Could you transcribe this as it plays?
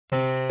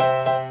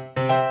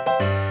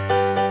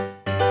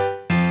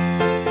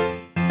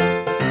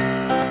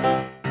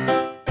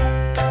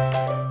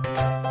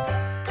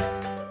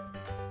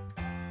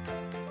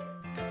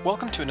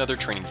to another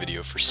training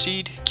video for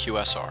Seed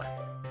QSR.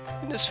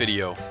 In this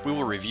video, we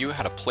will review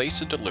how to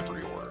place a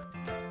delivery order.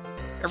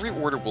 Every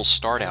order will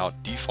start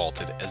out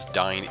defaulted as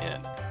Dine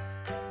In.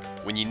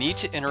 When you need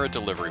to enter a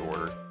delivery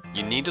order,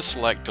 you need to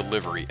select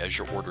Delivery as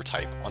your order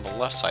type on the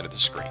left side of the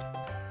screen.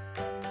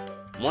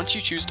 Once you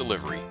choose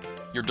Delivery,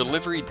 your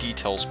delivery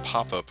details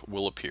pop-up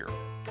will appear.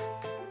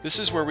 This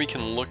is where we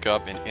can look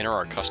up and enter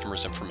our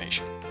customer's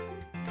information.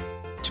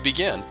 To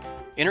begin,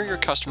 enter your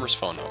customer's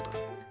phone number.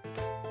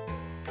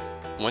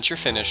 Once you're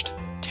finished,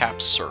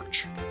 tap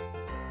Search.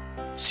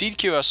 Seed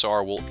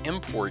QSR will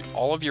import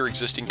all of your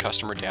existing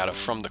customer data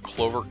from the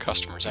Clover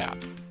Customers app.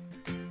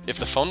 If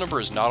the phone number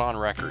is not on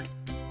record,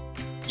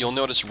 you'll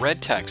notice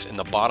red text in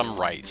the bottom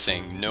right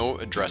saying no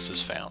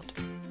addresses found.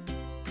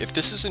 If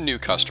this is a new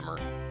customer,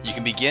 you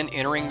can begin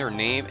entering their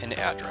name and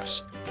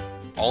address.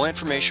 All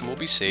information will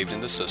be saved in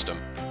the system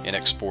and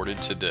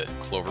exported to the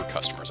Clover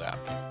Customers app.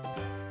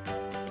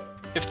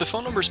 If the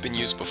phone number's been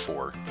used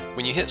before,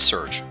 when you hit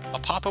search, a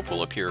pop-up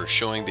will appear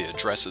showing the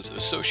addresses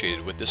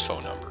associated with this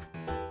phone number.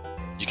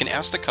 You can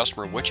ask the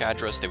customer which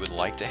address they would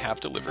like to have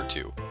delivered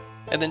to,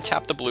 and then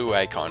tap the blue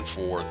icon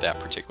for that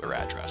particular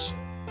address.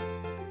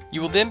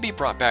 You will then be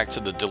brought back to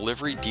the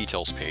delivery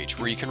details page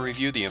where you can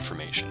review the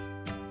information.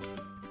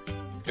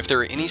 If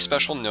there are any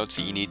special notes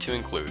that you need to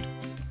include,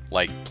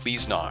 like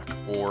please knock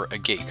or a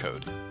gate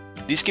code,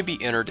 these can be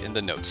entered in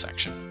the notes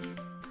section.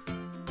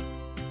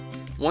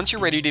 Once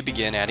you're ready to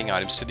begin adding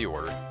items to the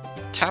order,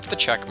 tap the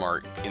check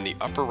mark in the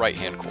upper right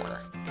hand corner.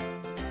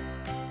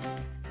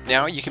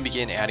 Now you can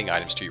begin adding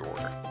items to your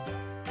order.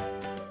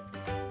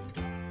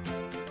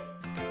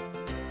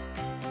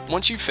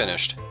 Once you've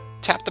finished,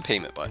 tap the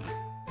payment button.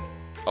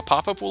 A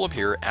pop-up will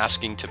appear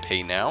asking to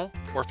pay now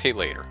or pay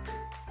later.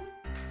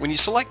 When you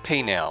select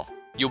Pay Now,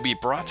 you'll be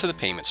brought to the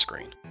payment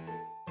screen.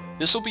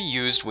 This will be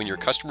used when your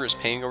customer is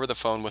paying over the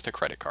phone with a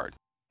credit card.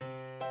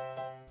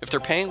 If they're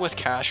paying with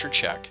cash or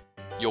check,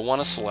 you'll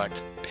want to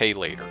select Pay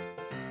Later.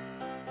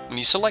 When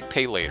you select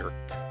Pay Later,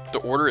 the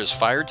order is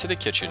fired to the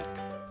kitchen,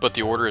 but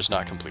the order is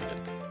not completed.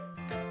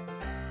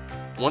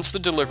 Once the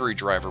delivery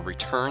driver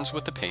returns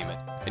with the payment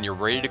and you're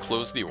ready to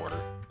close the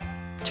order,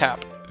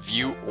 tap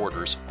View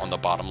Orders on the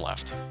bottom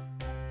left.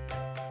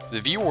 The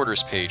View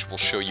Orders page will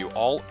show you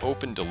all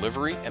open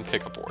delivery and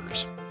pickup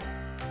orders.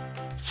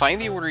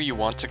 Find the order you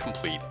want to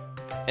complete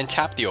and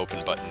tap the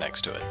Open button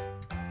next to it.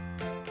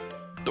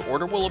 The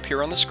order will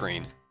appear on the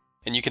screen,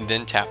 and you can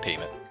then tap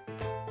Payment.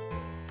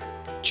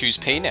 Choose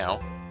Pay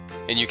Now,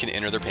 and you can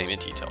enter their payment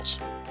details.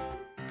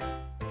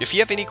 If you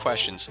have any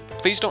questions,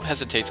 please don't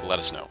hesitate to let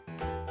us know.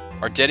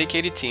 Our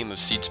dedicated team of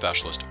Seed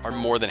specialists are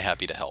more than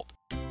happy to help.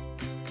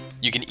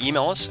 You can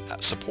email us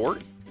at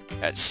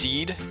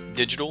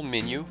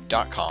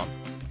support@seeddigitalmenu.com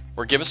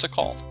or give us a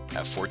call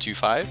at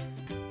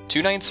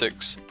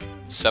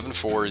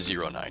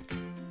 425-296-7409.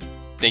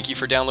 Thank you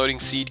for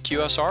downloading Seed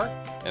QSR,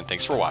 and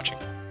thanks for watching.